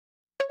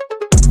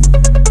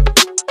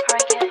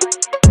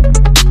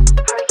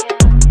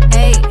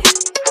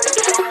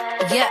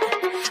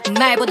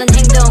말보단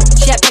행동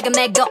jet팩을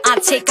메고 I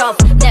take off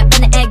내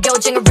팬의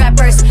애교쟁이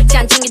rappers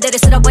잔챙이들을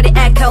쓸어버린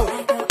echo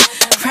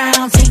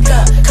Crown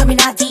taker coming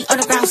out the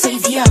underground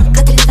savior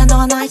까들리다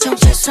너와 나의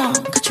정체성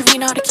그처리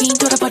너를 긴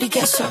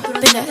돌아버리겠어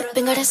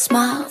빙글빙글의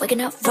smile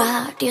waking up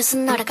right 뒤에서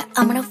날아가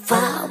아무나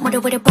wow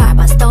머리위를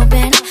밟아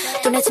stupid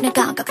둔해지는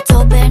감각을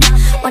도변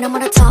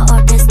뭐나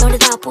tall dance 너를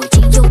다 보이지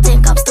you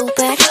think I'm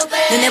stupid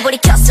눈에 불이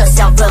켰어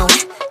cell phone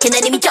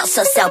걔는 이미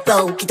졌어 cell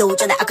phone 기도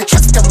전에 I could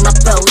trust on my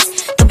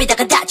bros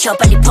덤비다가 다쳐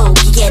빨리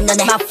포기해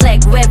너네 My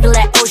flag wave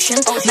like ocean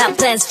My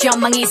plans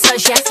전망이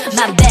sunshine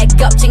My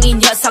backup쟁이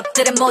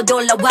녀석들은 못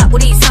올라와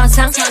우리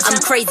선상 I'm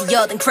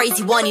crazier than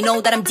crazy one You know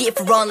that I'm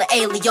different like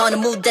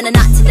alien 무대는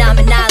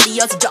나타나면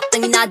난리여서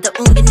적당히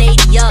나다운 게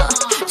내일이야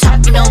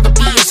Talking all the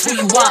beats who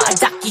you are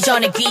닿기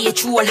전에 귀에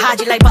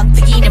추월하지 like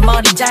번뜩이네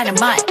머리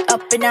dynamite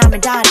Up and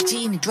하면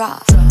다르지는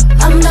drop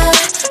I'm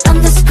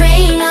the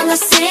screen, I'm the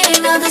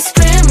scene, I'm the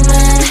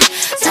screaming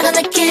다른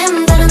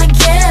느낌, 다른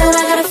느낌 I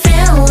got a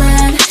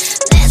feeling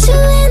내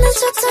주위는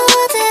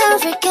초토화돼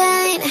every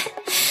gain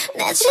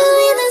내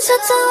주위는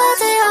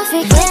초토화돼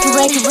every gain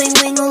Wake wing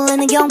wing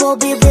울리는 경보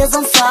beat is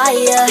on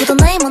fire You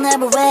don't name on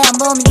everywhere 안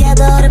보는 게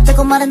더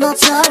어렵다고 말해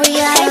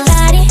notorious Hey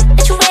buddy,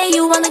 which way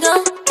you wanna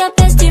go? Got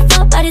best tip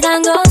for body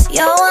tangos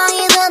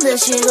여왕이 된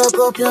듯이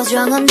걷고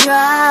표정은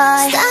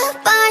dry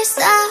Step by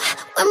step,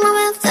 we're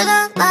moving to the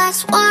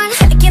next one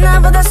Taking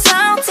over the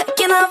sound,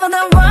 taking over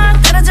the world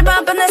떨어져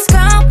봐봐 let's go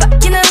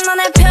바뀌는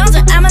너의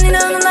표정 아마 네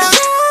눈은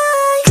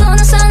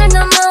너 선을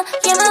넘어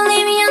Yeah my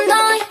living and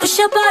die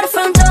부셔버려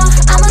front door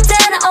아무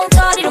때나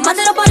엉터리로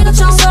만들어버리고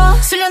청소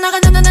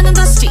쓸려나가는 눈에는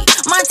dusty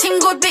My team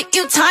go big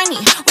you tiny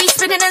We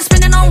spinning and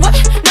spinning on what?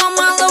 Not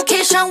my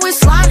location we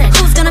sliding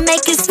Who's gonna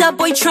make it stop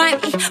boy try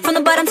me From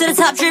the bottom to the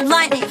top drip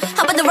lightning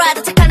한번 더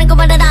ride 착하는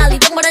것만은 알리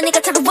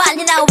동물원이가 차로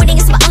완리 Now winning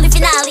is my only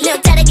finale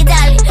내 다르게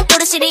달리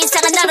노릇실이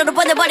이상한 나로로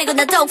보내버리고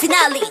나 don't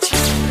finale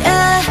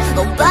Yeah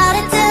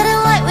nobody did it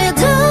like we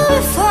do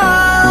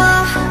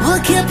before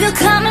We'll keep you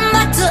coming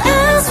back to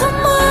us for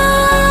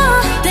more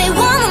They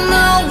wanna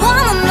know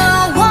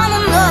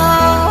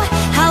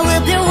How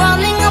we'll be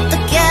running up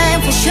the game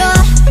for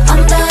sure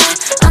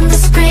On the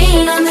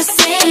screen, on the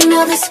scene,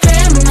 all the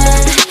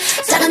screaming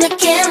다른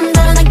느낌,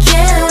 다른 느낌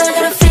I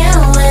got a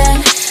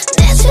feeling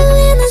내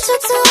주위는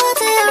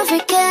초토화돼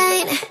every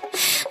gain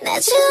내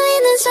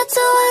주위는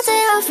초토화돼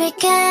every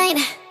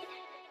gain